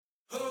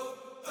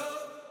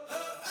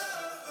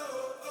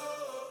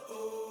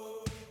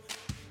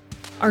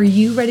Are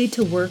you ready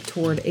to work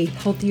toward a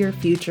healthier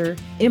future,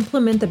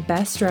 implement the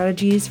best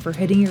strategies for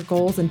hitting your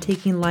goals and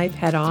taking life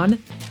head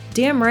on?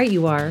 Damn right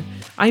you are.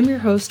 I'm your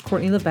host,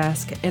 Courtney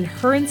Levesque, and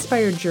her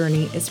inspired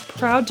journey is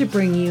proud to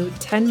bring you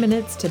 10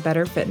 minutes to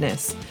better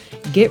fitness.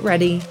 Get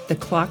ready, the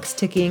clock's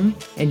ticking,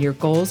 and your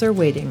goals are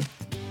waiting.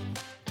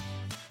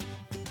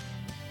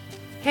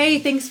 Hey,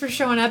 thanks for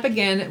showing up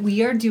again.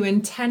 We are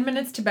doing 10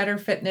 minutes to better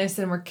fitness,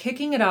 and we're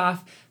kicking it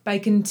off by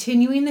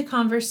continuing the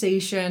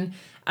conversation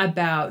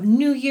about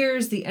New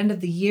Year's, the end of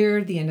the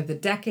year, the end of the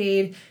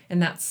decade, and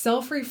that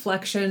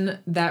self-reflection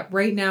that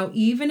right now,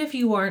 even if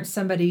you aren't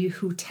somebody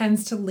who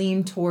tends to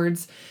lean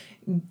towards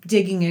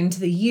digging into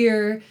the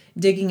year,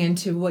 digging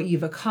into what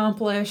you've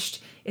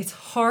accomplished, it's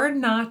hard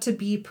not to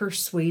be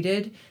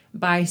persuaded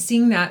by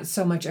seeing that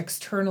so much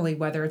externally,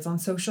 whether it's on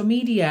social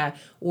media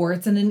or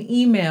it's in an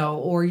email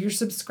or you're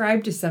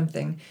subscribed to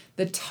something.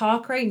 The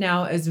talk right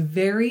now is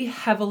very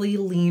heavily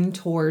leaned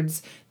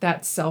towards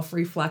that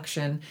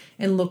self-reflection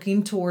and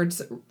looking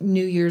towards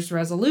New Year's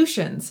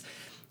resolutions.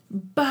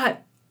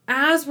 But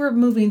as we're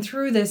moving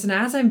through this and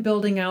as I'm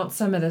building out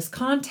some of this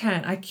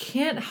content, I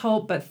can't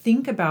help but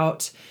think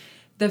about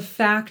the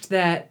fact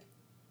that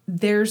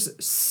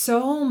there's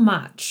so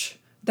much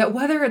that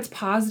whether it's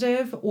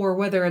positive or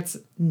whether it's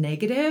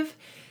negative,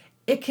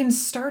 it can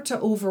start to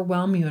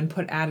overwhelm you and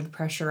put added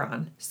pressure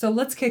on. So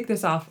let's kick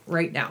this off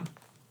right now.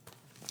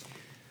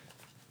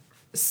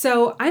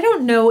 So I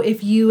don't know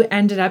if you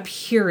ended up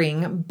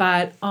hearing,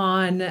 but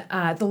on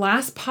the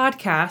last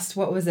podcast,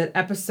 what was it,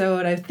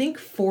 episode, I think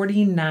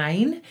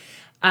 49,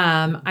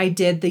 I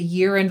did the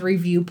year-end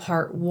review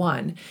part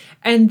 1.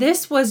 And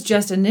this was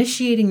just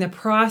initiating the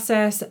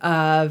process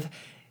of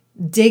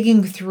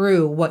digging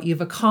through what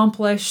you've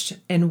accomplished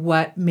and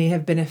what may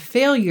have been a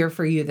failure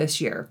for you this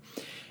year.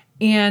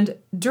 And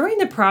during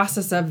the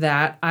process of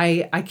that,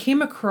 I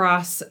came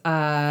across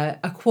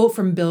a quote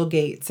from Bill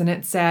Gates, and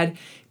it said,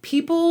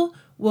 people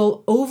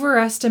will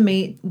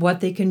overestimate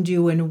what they can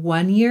do in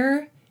 1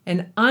 year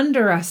and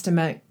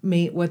underestimate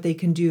what they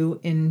can do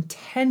in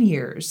 10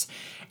 years.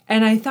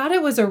 And I thought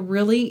it was a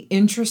really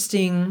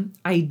interesting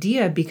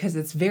idea because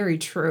it's very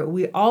true.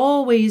 We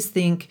always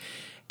think,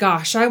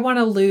 gosh, I want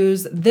to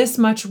lose this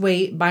much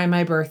weight by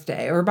my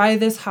birthday or by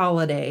this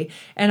holiday.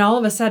 And all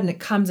of a sudden it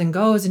comes and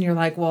goes and you're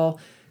like, well,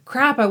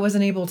 crap, I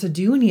wasn't able to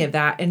do any of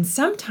that. And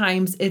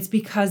sometimes it's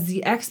because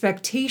the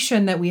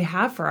expectation that we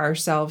have for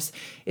ourselves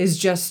is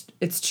just,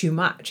 it's too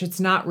much. It's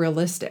not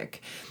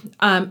realistic.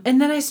 And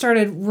then I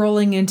started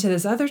rolling into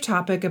this other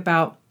topic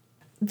about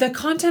the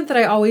content that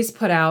I always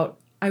put out.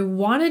 I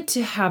wanted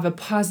to have a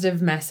positive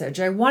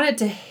message. I wanted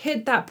to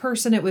hit that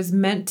person it was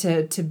meant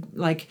to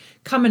like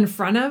come in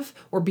front of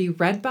or be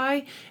read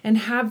by and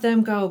have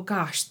them go,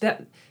 gosh,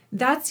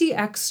 that's the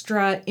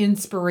extra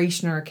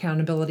inspiration or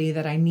accountability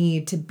that I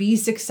need to be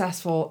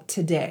successful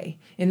today,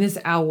 in this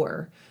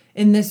hour,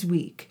 in this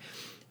week.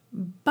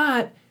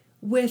 But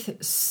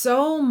with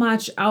so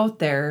much out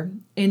there,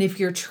 and if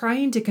you're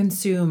trying to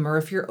consume, or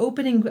if you're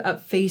opening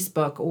up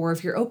Facebook, or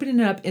if you're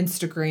opening up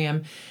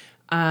Instagram,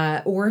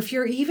 or if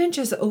you're even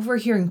just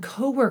overhearing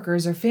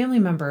coworkers or family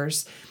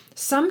members,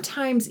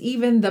 sometimes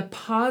even the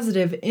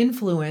positive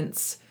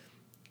influence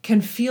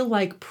can feel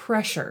like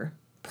pressure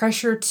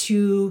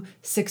to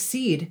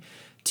succeed,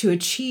 to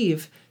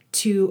achieve,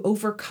 to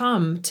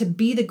overcome, to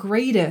be the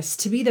greatest,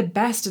 to be the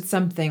best at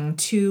something,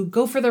 to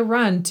go for the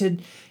run, to,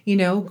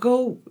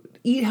 go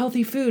eat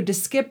healthy food, to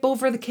skip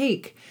over the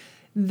cake.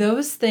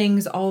 Those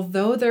things,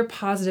 although they're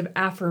positive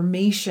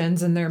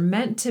affirmations and they're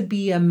meant to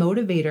be a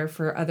motivator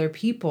for other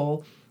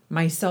people,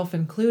 myself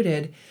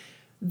included,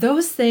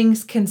 those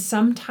things can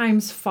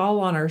sometimes fall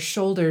on our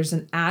shoulders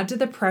and add to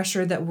the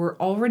pressure that we're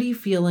already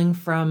feeling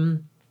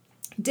from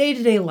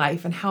day-to-day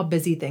life and how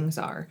busy things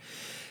are.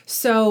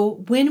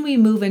 So when we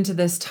move into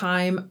this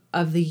time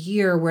of the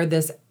year where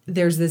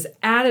there's this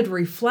added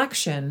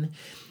reflection,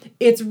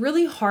 it's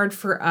really hard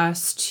for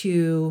us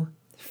to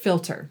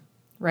filter.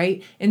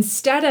 Right?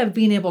 Instead of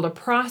being able to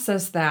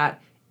process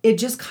that, it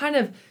just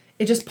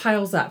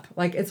piles up.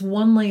 Like it's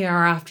one layer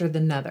after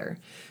another.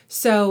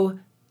 So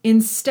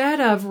instead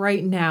of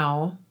right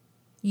now,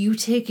 you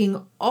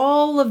taking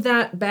all of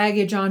that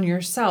baggage on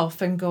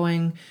yourself and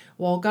going,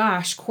 well,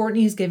 gosh,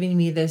 Courtney's giving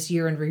me this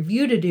year in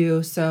review to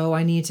do, so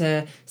I need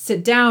to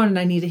sit down and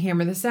I need to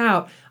hammer this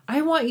out.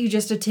 I want you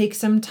just to take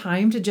some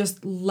time to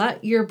just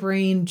let your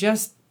brain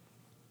just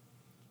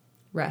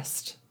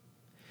rest.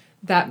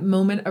 That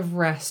moment of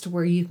rest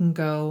where you can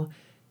go,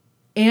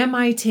 am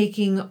I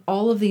taking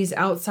all of these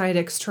outside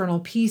external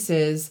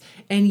pieces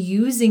and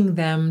using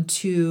them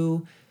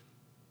to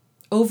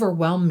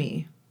overwhelm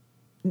me?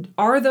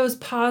 Are those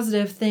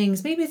positive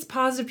things? Maybe it's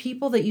positive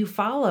people that you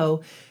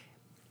follow.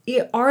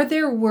 Are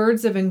there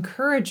words of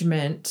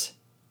encouragement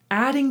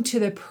adding to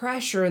the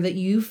pressure that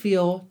you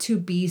feel to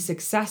be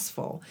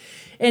successful?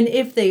 And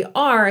if they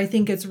are, I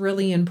think it's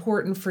really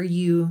important for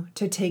you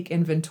to take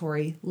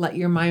inventory. Let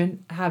your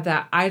mind have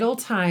that idle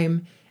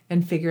time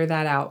and figure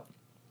that out.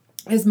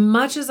 As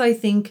much as I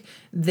think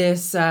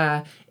this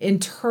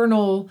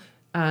internal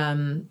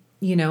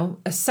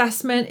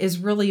assessment is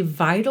really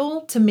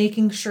vital to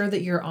making sure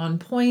that you're on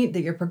point,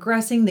 that you're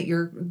progressing, that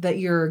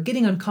you're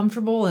getting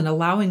uncomfortable and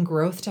allowing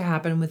growth to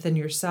happen within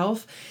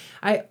yourself.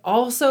 I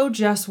also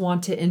just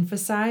want to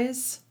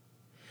emphasize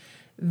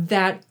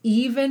that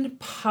even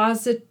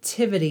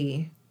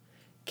positivity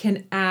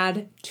can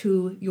add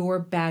to your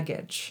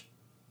baggage.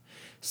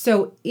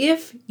 So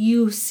if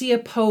you see a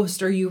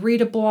post or you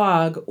read a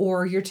blog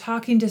or you're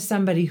talking to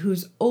somebody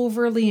who's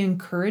overly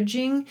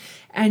encouraging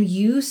and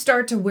you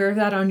start to wear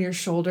that on your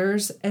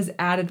shoulders as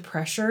added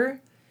pressure,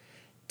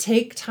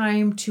 take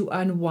time to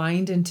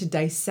unwind and to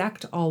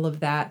dissect all of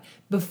that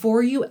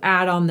before you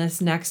add on this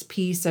next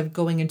piece of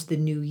going into the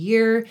new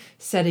year,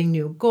 setting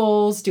new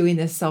goals, doing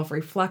this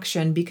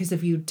self-reflection. Because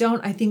if you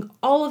don't, I think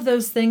all of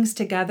those things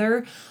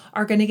together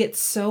are going to get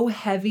so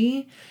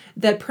heavy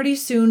that pretty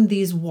soon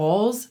these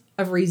walls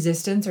of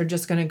resistance are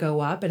just going to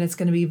go up, and it's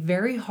going to be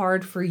very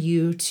hard for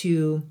you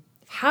to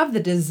have the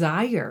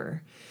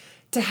desire,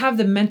 to have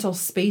the mental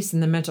space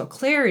and the mental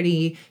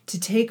clarity to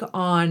take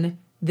on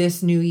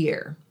this new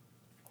year.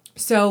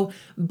 So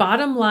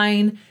bottom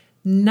line,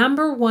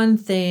 number one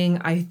thing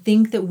I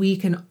think that we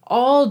can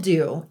all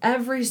do,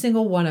 every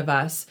single one of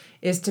us,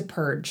 is to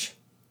purge.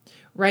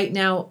 Right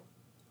now,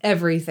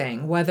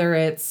 everything, whether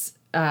it's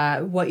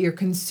what you're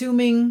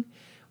consuming,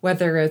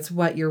 whether it's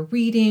what you're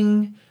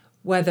reading,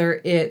 whether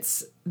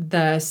it's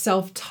the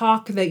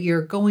self-talk that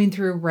you're going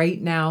through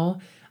right now,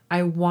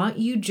 I want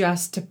you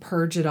just to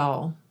purge it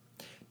all,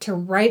 to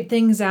write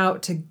things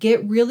out, to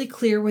get really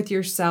clear with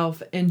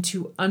yourself, and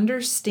to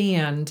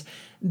understand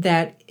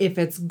that if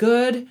it's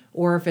good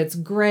or if it's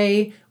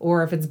gray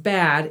or if it's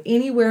bad,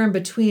 anywhere in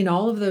between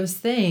all of those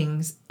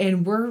things,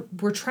 and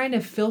we're trying to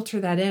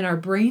filter that in, our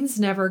brains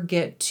never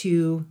get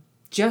to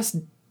just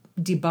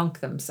debunk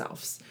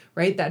themselves,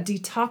 right? That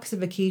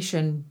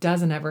detoxification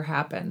doesn't ever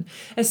happen,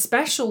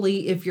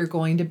 especially if you're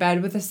going to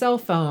bed with a cell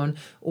phone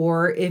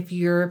or if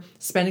you're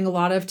spending a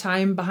lot of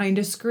time behind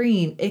a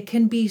screen. It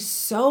can be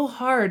so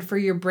hard for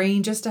your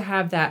brain just to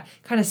have that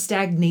kind of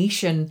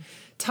stagnation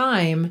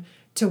time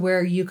to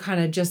where you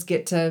kind of just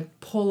get to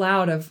pull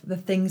out of the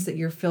things that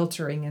you're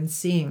filtering and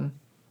seeing.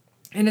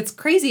 And it's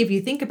crazy if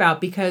you think about,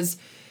 because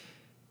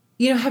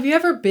have you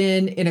ever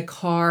been in a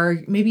car,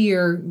 maybe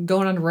you're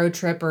going on a road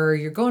trip or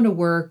you're going to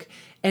work,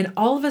 and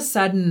all of a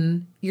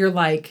sudden you're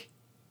like,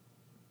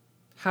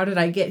 how did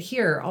I get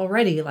here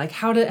already? Like,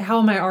 how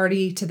am I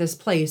already to this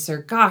place? Or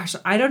gosh,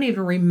 I don't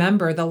even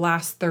remember the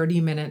last 30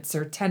 minutes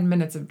or 10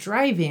 minutes of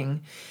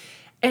driving.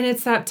 And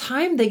it's that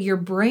time that your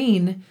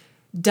brain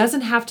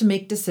doesn't have to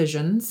make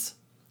decisions.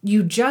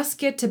 You just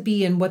get to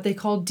be in what they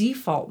call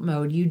default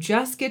mode. You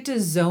just get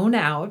to zone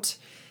out,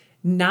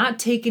 not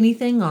take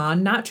anything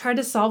on, not try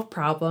to solve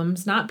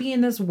problems, not be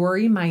in this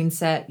worry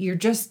mindset. You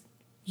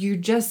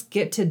just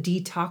get to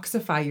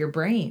detoxify your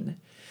brain.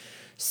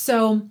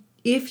 So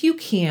if you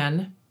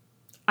can,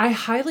 I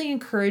highly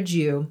encourage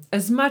you,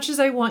 as much as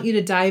I want you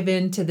to dive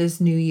into this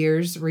New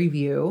Year's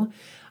review,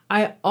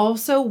 I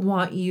also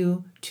want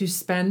you to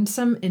spend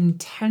some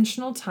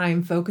intentional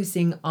time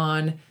focusing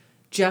on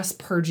just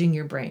purging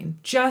your brain,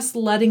 just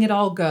letting it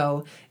all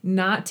go,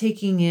 not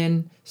taking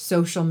in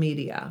social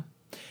media,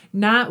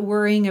 not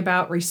worrying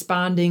about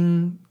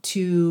responding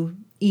to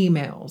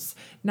emails,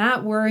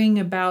 not worrying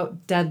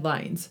about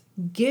deadlines.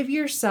 Give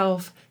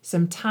yourself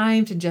some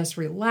time to just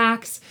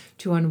relax,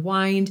 to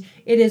unwind.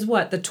 It is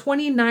the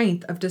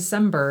 29th of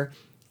December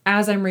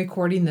as I'm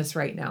recording this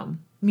right now.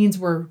 Means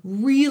we're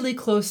really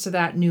close to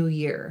that new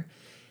year.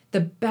 The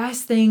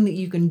best thing that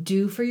you can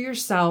do for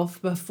yourself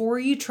before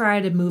you try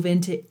to move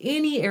into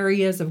any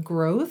areas of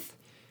growth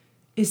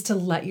is to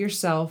let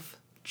yourself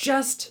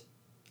just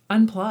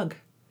unplug.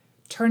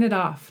 Turn it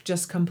off.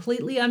 Just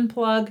completely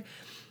unplug.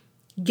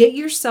 Get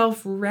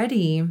yourself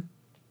ready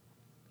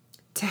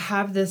to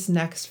have this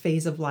next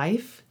phase of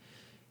life,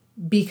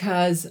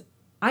 because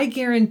I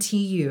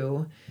guarantee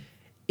you,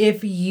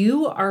 if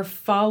you are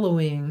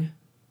following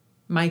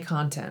my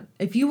content,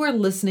 if you are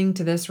listening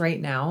to this right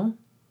now,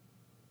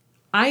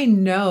 I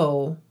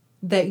know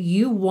that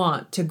you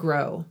want to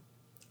grow.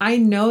 I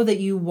know that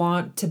you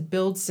want to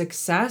build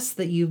success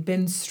that you've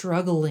been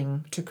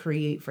struggling to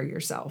create for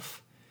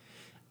yourself.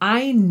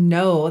 I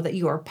know that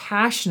you are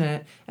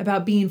passionate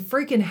about being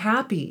freaking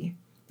happy,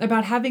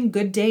 about having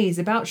good days,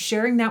 about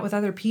sharing that with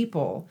other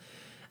people,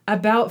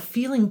 about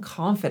feeling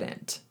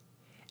confident.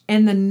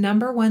 And the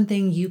number one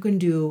thing you can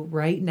do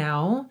right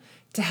now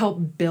to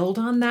help build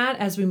on that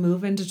as we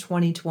move into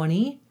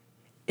 2020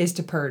 is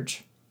to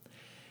purge.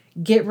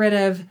 Get rid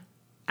of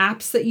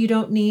apps that you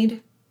don't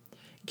need.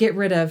 Get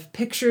rid of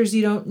pictures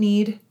you don't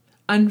need.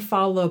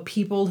 Unfollow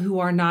people who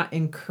are not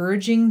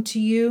encouraging to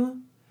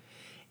you.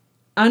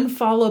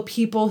 Unfollow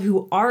people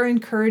who are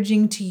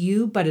encouraging to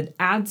you, but it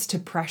adds to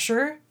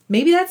pressure.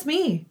 Maybe that's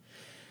me.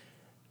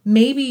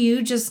 Maybe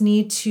you just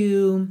need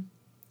to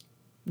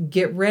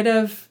get rid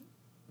of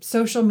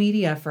social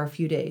media for a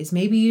few days.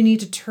 Maybe you need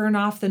to turn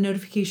off the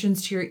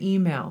notifications to your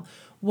email.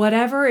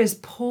 Whatever is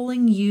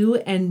pulling you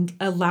and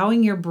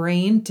allowing your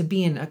brain to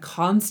be in a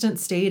constant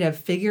state of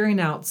figuring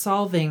out,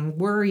 solving,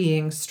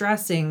 worrying,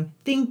 stressing,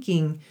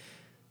 thinking,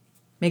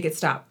 make it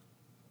stop.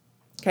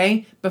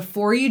 Okay?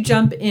 Before you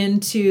jump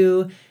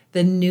into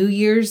the New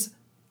Year's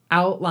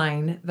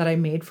outline that I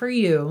made for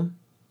you,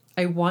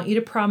 I want you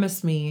to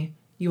promise me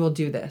you will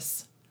do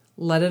this.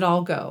 Let it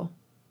all go.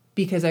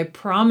 Because I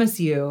promise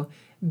you,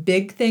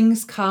 big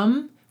things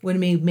come when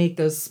we make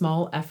those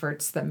small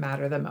efforts that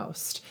matter the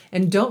most.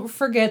 And don't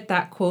forget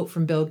that quote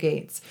from Bill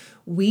Gates.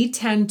 We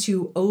tend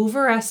to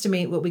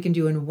overestimate what we can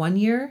do in 1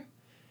 year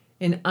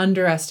and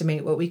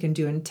underestimate what we can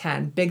do in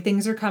 10. Big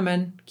things are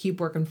coming. Keep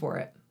working for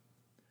it.